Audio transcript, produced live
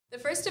The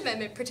First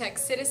Amendment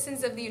protects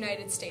citizens of the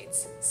United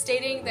States,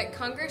 stating that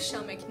Congress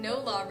shall make no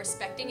law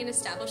respecting an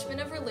establishment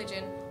of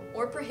religion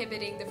or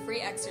prohibiting the free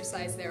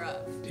exercise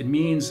thereof. It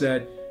means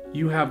that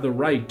you have the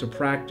right to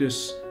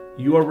practice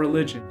your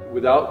religion.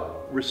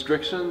 Without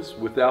restrictions,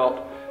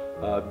 without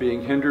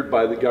being hindered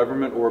by the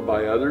government or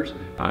by others.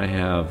 I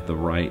have the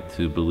right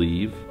to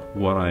believe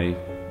what I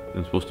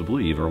am supposed to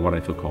believe, or what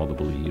I feel called to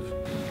believe.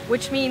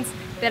 Which means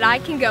that I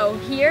can go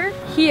here,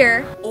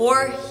 here,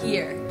 or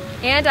here.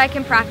 And I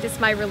can practice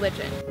my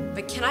religion.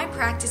 But can I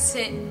practice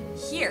it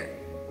here?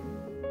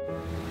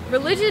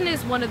 Religion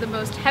is one of the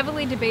most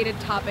heavily debated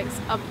topics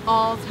of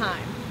all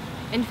time.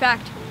 In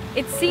fact,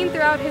 it's seen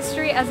throughout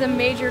history as a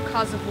major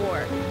cause of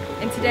war.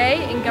 And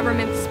today, in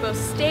governments both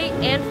state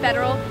and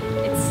federal,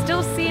 it's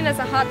still seen as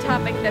a hot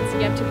topic that's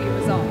yet to be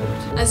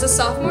resolved. As a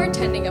sophomore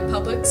attending a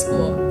public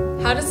school,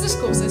 how does the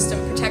school system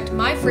protect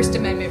my First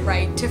Amendment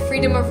right to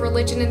freedom of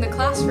religion in the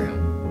classroom?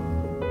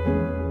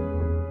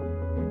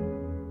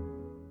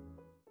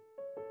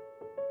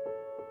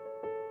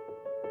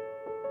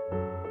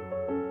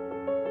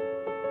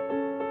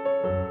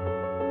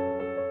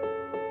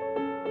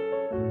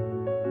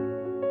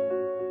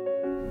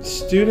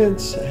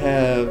 Students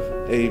have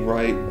a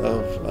right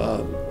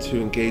to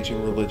engage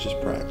in religious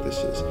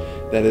practices.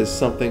 That is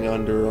something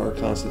under our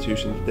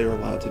Constitution that they're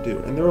allowed to do.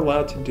 And they're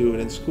allowed to do it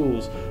in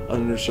schools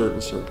under certain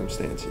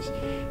circumstances.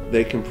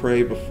 They can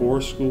pray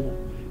before school,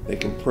 they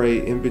can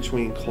pray in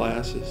between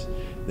classes,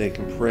 they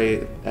can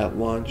pray at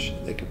lunch,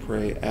 they can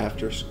pray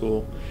after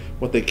school.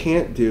 What they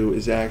can't do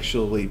is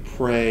actually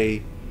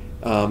pray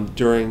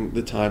during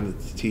the time that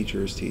the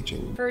teacher is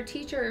teaching. For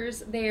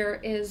teachers, there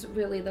is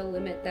really the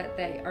limit that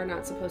they are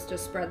not supposed to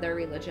spread their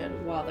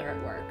religion while they're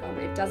at work.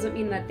 It doesn't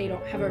mean that they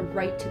don't have a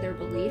right to their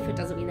belief, it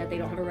doesn't mean that they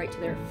don't have a right to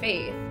their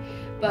faith,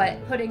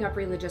 but putting up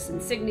religious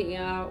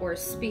insignia or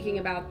speaking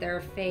about their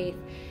faith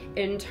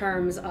in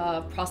terms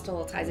of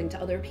proselytizing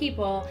to other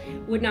people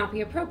would not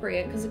be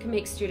appropriate because it can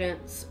make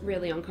students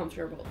really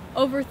uncomfortable.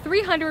 Over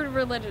 300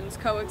 religions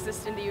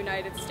coexist in the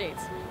United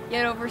States,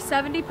 yet over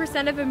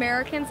 70% of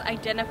Americans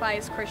identify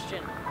as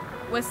Christian.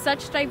 With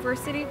such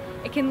diversity,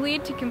 it can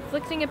lead to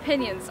conflicting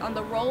opinions on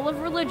the role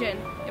of religion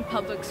in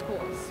public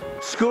schools.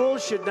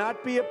 Schools should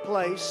not be a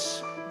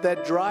place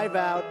that drive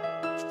out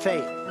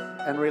faith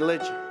and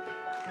religion,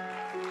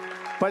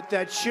 but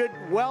that should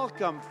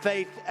welcome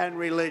faith and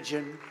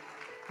religion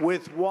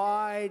with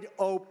wide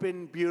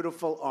open,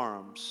 beautiful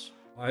arms.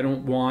 I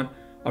don't want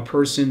a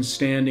person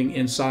standing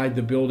inside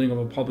the building of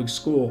a public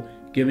school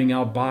giving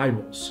out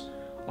Bibles.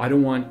 I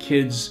don't want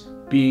kids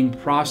being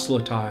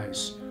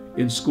proselytized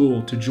in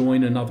school to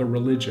join another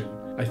religion.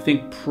 I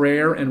think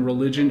prayer and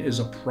religion is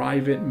a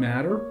private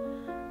matter,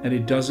 and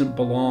it doesn't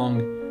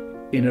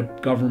belong in a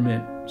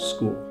government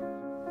school.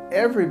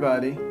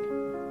 Everybody,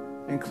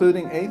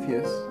 including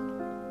atheists,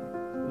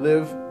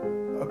 live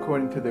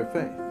according to their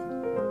faith.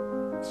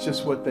 It's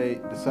just what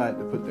they decide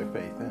to put their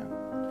faith in.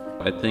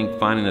 I think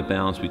finding the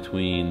balance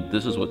between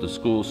this is what the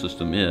school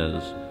system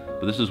is,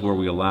 but this is where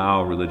we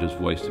allow religious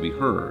voice to be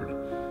heard,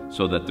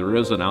 so that there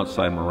is an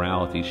outside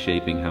morality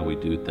shaping how we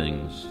do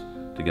things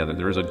together.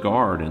 There is a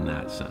guard in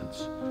that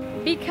sense.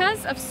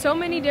 Because of so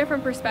many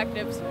different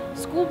perspectives,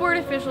 school board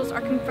officials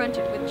are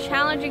confronted with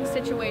challenging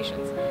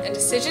situations. And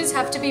decisions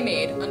have to be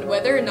made on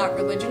whether or not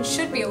religion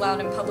should be allowed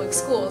in public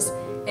schools,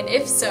 and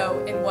if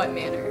so, in what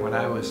manner. When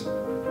I was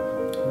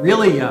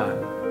really young,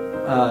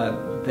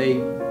 they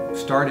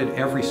started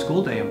every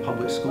school day in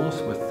public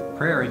schools with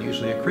prayer, and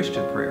usually a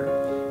Christian prayer.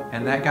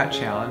 And that got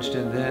challenged,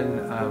 and then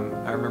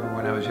I remember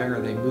when I was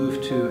younger they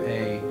moved to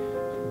a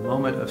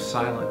moment of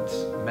silence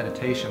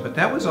meditation. But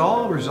that was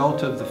all a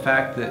result of the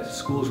fact that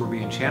schools were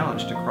being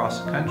challenged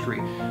across the country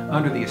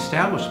under the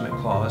Establishment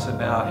Clause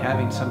about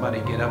having somebody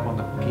get up on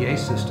the PA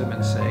system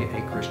and say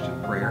a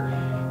Christian prayer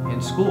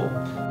in school.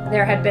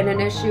 There had been an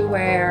issue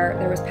where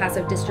there was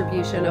passive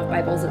distribution of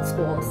Bibles at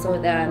school,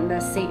 so then the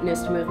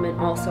Satanist movement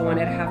also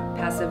wanted to have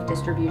passive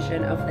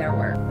distribution of their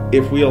work.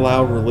 If we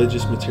allow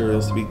religious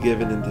materials to be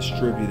given and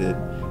distributed,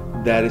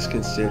 that is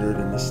considered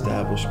an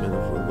establishment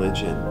of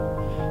religion.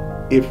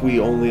 If we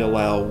only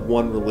allow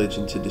one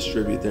religion to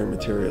distribute their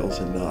materials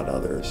and not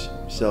others.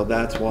 So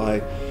that's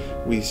why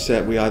we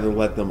said we either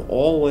let them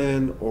all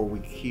in or we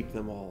keep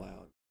them all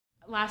out.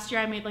 Last year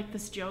I made like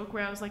this joke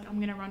where I was like, I'm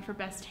gonna run for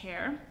best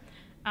hair.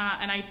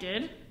 And I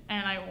did,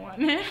 and I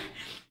won it.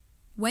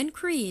 When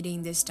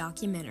creating this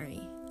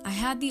documentary, I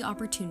had the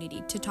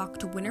opportunity to talk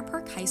to Winter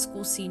Park High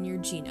School senior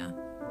Gina.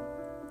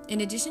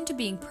 In addition to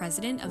being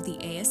president of the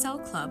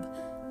ASL Club,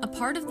 a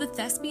part of the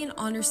Thespian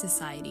Honor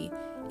Society,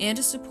 and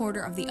a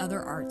supporter of the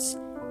other arts,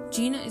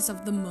 Gina is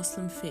of the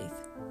Muslim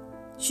faith.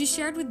 She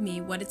shared with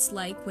me what it's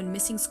like when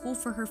missing school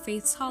for her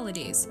faith's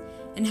holidays,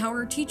 and how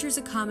her teachers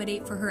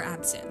accommodate for her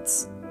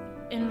absence.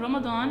 In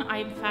Ramadan,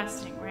 I'm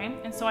fasting, right?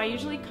 And so I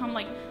usually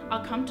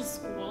I'll come to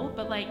school,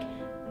 but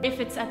if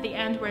it's at the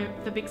end where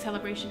the big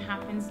celebration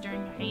happens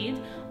during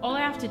Eid, all I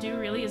have to do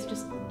really is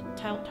just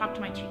talk to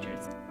my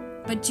teachers.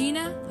 But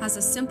Gina has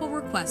a simple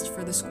request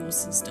for the school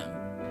system.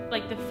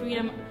 like the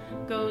freedom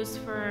goes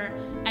for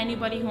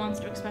anybody who wants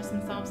to express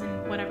themselves in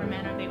whatever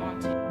manner they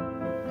want to.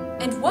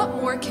 And what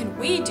more can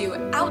we do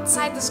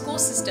outside the school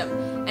system,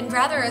 and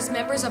rather as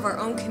members of our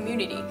own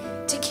community,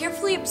 to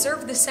carefully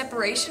observe the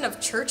separation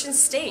of church and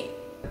state?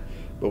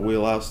 But we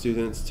allow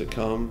students to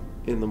come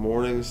in the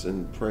mornings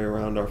and pray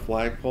around our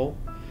flagpole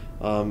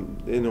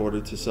in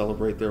order to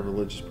celebrate their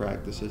religious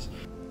practices.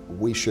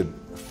 We should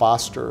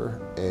foster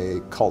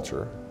a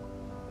culture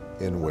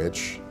in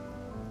which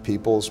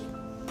people's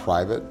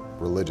private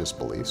religious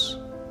beliefs,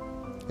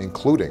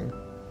 including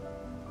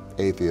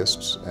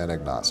atheists and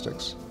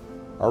agnostics,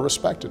 are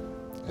respected.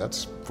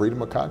 That's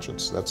freedom of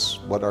conscience. That's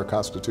what our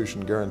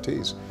Constitution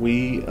guarantees.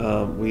 We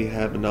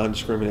have a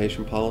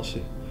non-discrimination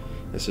policy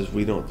that says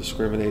we don't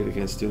discriminate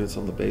against students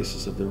on the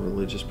basis of their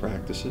religious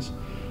practices.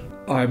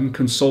 I'm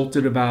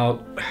consulted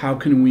about how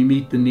can we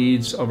meet the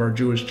needs of our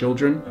Jewish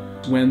children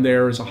when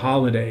there is a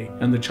holiday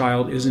and the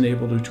child isn't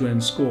able to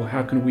attend school.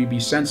 How can we be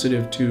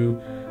sensitive to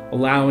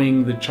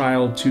allowing the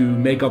child to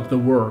make up the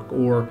work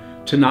or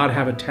to not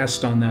have a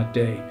test on that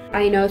day?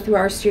 I know through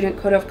our student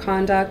code of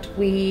conduct,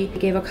 we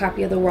gave a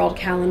copy of the world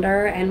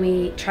calendar and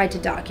we tried to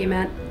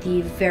document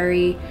the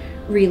very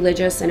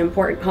religious and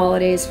important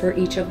holidays for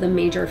each of the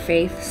major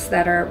faiths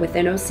that are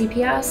within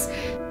OCPS.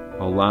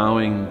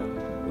 Allowing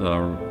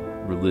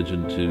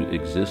religion to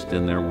exist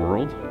in their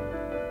world,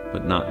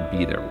 but not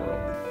be their world.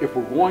 If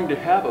we're going to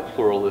have a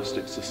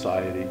pluralistic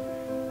society,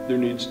 there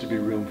needs to be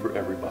room for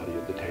everybody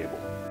at the table.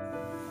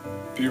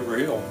 Be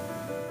real.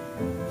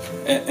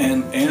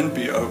 And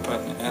be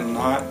open and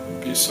not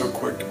be so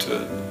quick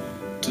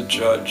to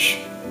judge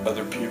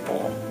other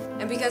people.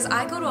 And because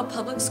I go to a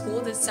public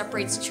school that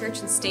separates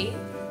church and state,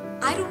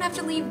 I don't have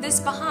to leave this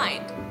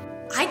behind.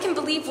 I can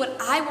believe what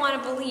I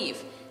want to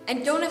believe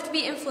and don't have to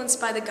be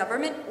influenced by the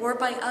government or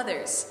by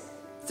others.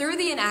 Through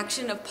the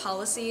enaction of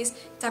policies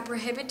that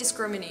prohibit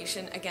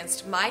discrimination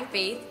against my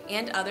faith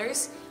and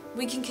others,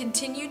 we can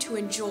continue to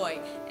enjoy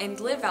and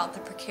live out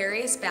the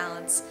precarious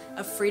balance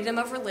of freedom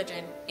of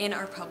religion in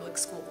our public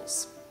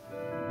schools.